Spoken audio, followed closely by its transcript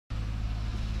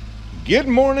Good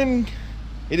morning.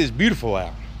 It is beautiful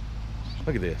out.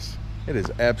 Look at this. It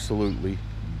is absolutely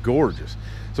gorgeous.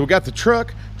 So we got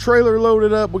the trailer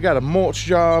loaded up. We got a mulch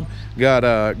job. Got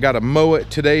to mow it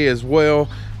today as well.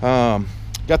 Got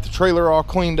the trailer all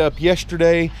cleaned up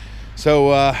yesterday.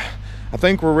 So I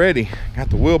think we're ready.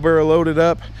 Got the wheelbarrow loaded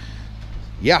up.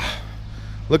 Yeah,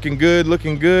 looking good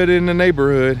in the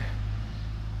neighborhood.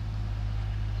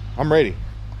 I'm ready.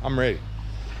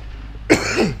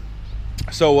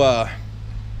 So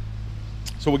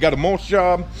we got a mulch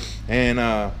job and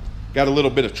got a little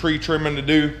bit of tree trimming to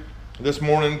do this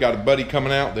morning. Got a buddy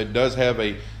coming out that does have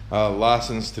a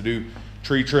license to do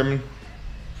tree trimming.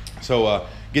 So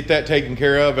get that taken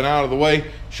care of and out of the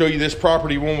way. Show you this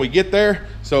property when we get there.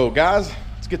 So guys,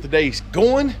 let's get the day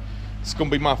going. It's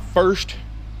gonna be my first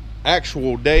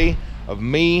actual day of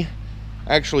me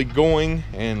actually going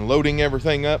and loading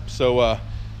everything up. So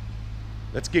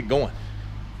let's get going.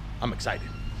 I'm excited.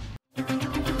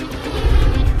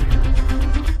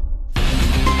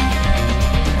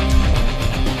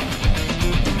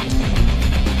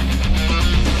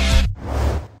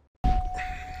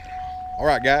 All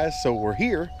right guys, so we're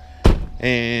here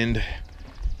and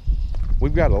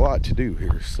we've got a lot to do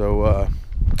here. So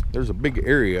there's a big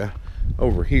area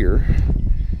over here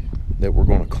that we're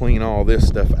going to clean all this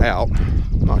stuff out.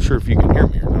 I'm not sure if you can hear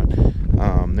me or not.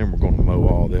 Then we're going to mow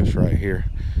all this right here,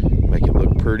 make it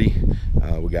look pretty.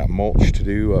 We got mulch to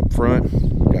do up front.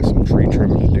 We got some tree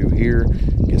trimming to do here.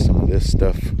 Get some of this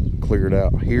stuff cleared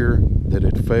out here that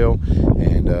it fell,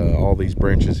 and all these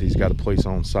branches he's got a place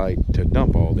on site to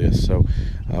dump all this. So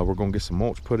we're going to get some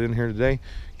mulch put in here today,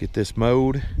 get this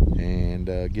mowed, and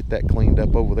get that cleaned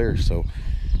up over there. So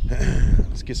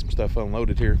let's get some stuff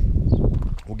unloaded here.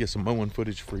 We'll get some mowing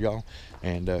footage for y'all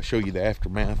and show you the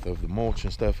aftermath of the mulch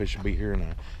and stuff. It should be here in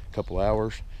a couple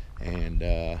hours, and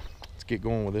let's get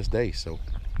going with this day. So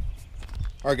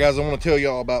all right guys, I want to tell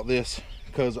y'all about this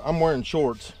because I'm wearing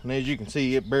shorts, and as you can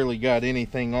see, it barely got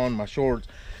anything on my shorts.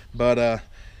 But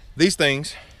these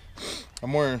things,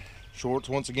 I'm wearing shorts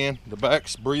once again. The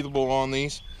back's breathable on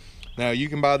these. Now you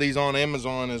can buy these on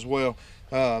Amazon as well.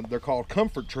 They're called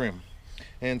comfort trim,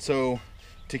 and so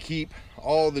to keep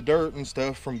all the dirt and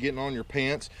stuff from getting on your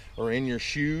pants or in your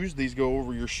shoes, these go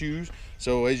over your shoes.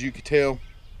 So as you can tell,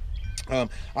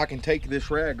 I can take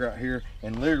this rag right here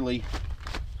and literally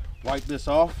wipe this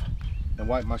off and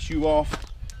wipe my shoe off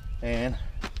and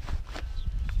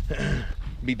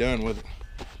be done with it.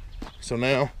 So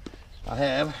now I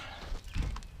have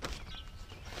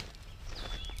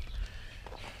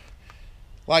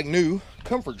like new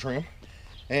comfort trim,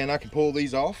 and I can pull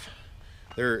these off.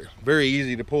 They're very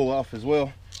easy to pull off as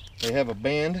well. They have a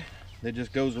band that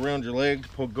just goes around your leg,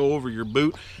 go over your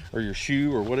boot or your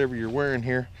shoe or whatever you're wearing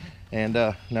here. And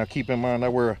now keep in mind, I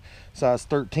wear a size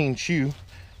 13 shoe,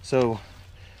 so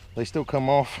they still come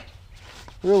off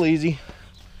real easy.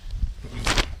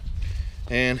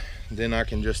 And then I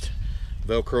can just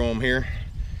Velcro them here,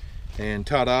 and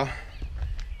ta-da.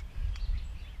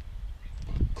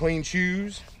 Clean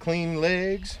shoes, clean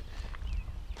legs,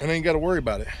 and I ain't got to worry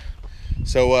about it.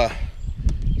 So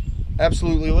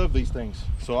absolutely love these things.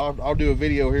 So I'll do a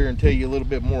video here and tell you a little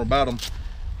bit more about them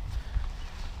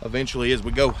eventually as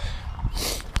we go.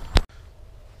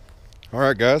 All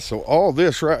right guys, so all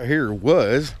this right here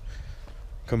was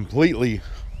completely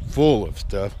full of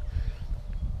stuff,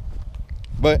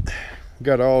 but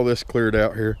got all this cleared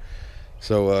out here.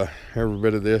 So every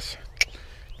bit of this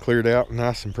cleared out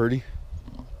nice and pretty.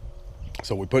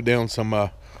 So we put down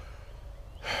some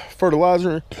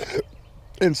fertilizer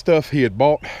and stuff he had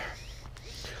bought.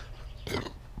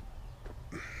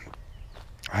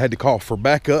 I had to call for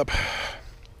backup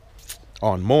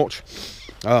on mulch.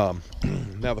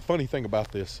 Now the funny thing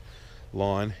about this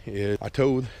lawn is I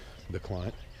told the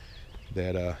client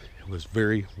that it was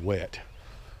very wet.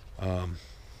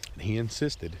 He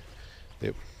insisted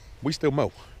that we still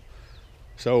mow.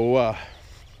 So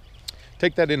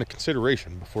take that into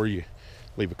consideration before you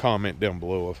leave a comment down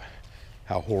below of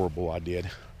how horrible I did.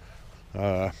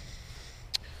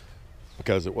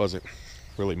 Because it wasn't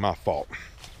really my fault.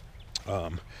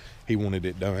 He wanted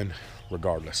it done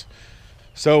regardless.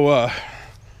 So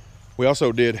we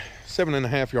also did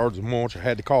 7.5 yards of mulch. I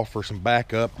had to call for some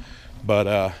backup,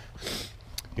 but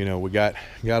you know, we got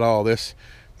all this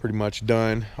pretty much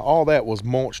done. All that was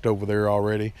mulched over there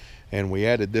already, and we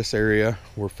added this area.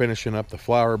 We're finishing up the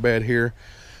flower bed here.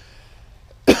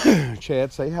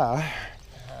 Chad, say hi.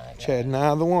 Hi, Chad and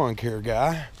I, the lawn care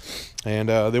guy. And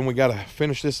then we got to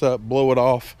finish this up, blow it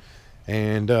off,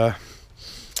 and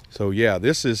so yeah,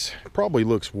 this is probably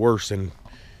looks worse in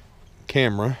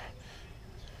camera,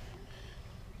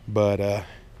 but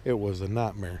it was a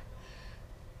nightmare.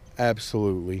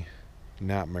 absolutely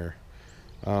nightmare.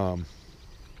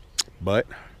 But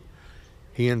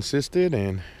he insisted,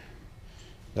 and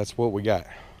that's what we got.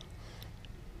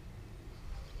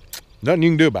 Nothing you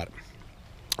can do about it.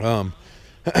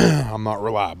 I'm not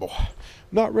reliable.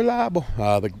 Not reliable.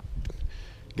 The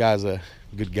guy's a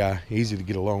good guy, easy to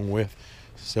get along with.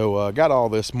 So got all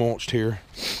this mulched here.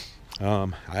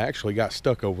 I actually got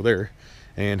stuck over there,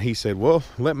 and he said, well,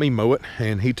 let me mow it.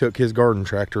 And he took his garden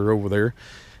tractor over there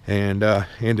and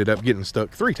ended up getting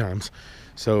stuck 3 times.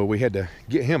 So we had to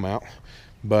get him out,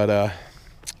 but at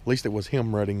least it was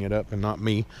him rutting it up and not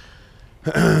me.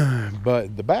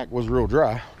 But the back was real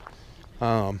dry.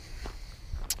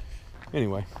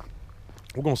 Anyway,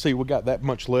 we're gonna see. We got that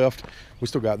much left. We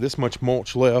still got this much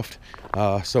mulch left.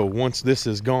 So once this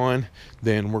is gone,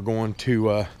 then we're going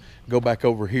to go back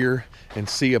over here and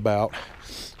see about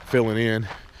filling in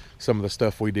some of the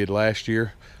stuff we did last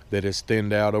year that has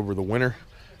thinned out over the winter,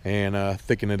 and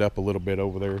thicken it up a little bit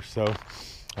over there. So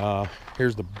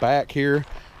here's the back here.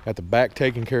 Got the back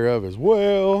taken care of as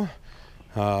well.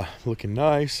 Looking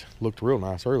nice. Looked real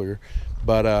nice earlier,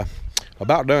 but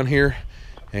about done here.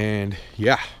 And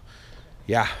yeah,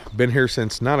 been here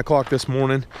since 9 o'clock this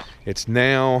morning. It's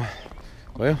now,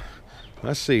 well,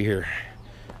 let's see here,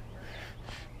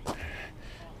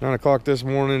 9 o'clock this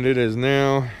morning. It is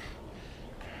now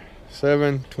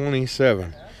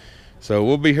 7:27. So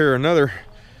we'll be here another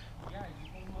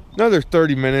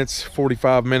 30 minutes,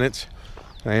 45 minutes,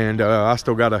 and I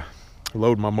still gotta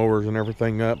load my mowers and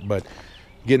everything up, but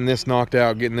getting this knocked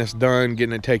out, getting this done,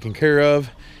 getting it taken care of,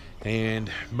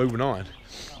 and moving on.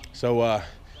 So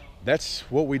that's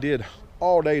what we did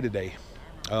all day today.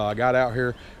 I got out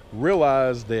here,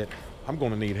 realized that I'm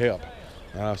gonna need help.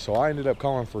 So I ended up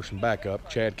calling for some backup.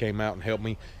 Chad came out and helped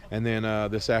me, and then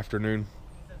this afternoon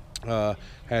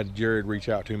had Jared reach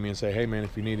out to me and say, hey man,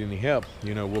 if you need any help,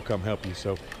 you know, we'll come help you.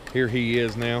 So here he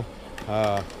is now.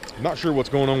 I'm not sure what's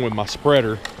going on with my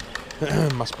spreader.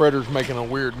 My spreader's making a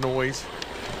weird noise.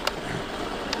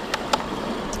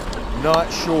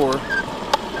 Not sure.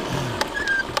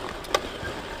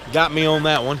 Got me on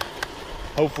that one.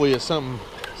 Hopefully it's something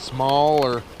small,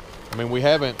 or, I mean, we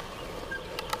haven't,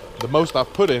 the most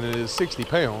I've put in it is 60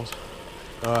 pounds,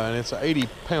 and it's an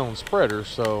 80-pound spreader,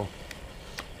 so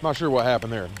not sure what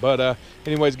happened there. But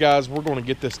anyways, guys, we're going to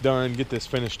get this done, get this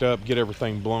finished up, get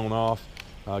everything blown off,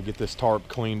 get this tarp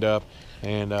cleaned up,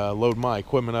 and load my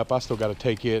equipment up. I still got to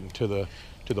take it to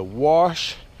the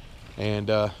wash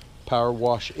and power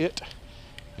wash it.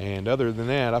 And other than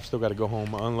that, I've still got to go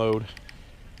home, unload,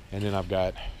 and then I've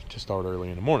got to start early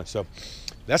in the morning. So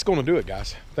that's going to do it,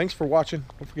 guys. Thanks for watching.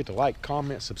 Don't forget to like,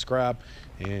 comment, subscribe,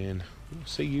 and we'll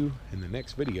see you in the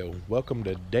next video. Welcome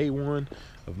to day 1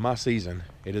 of my season.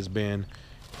 It has been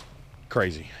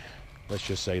crazy. Let's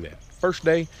just say that. First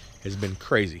day has been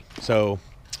crazy. So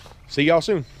see y'all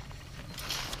soon.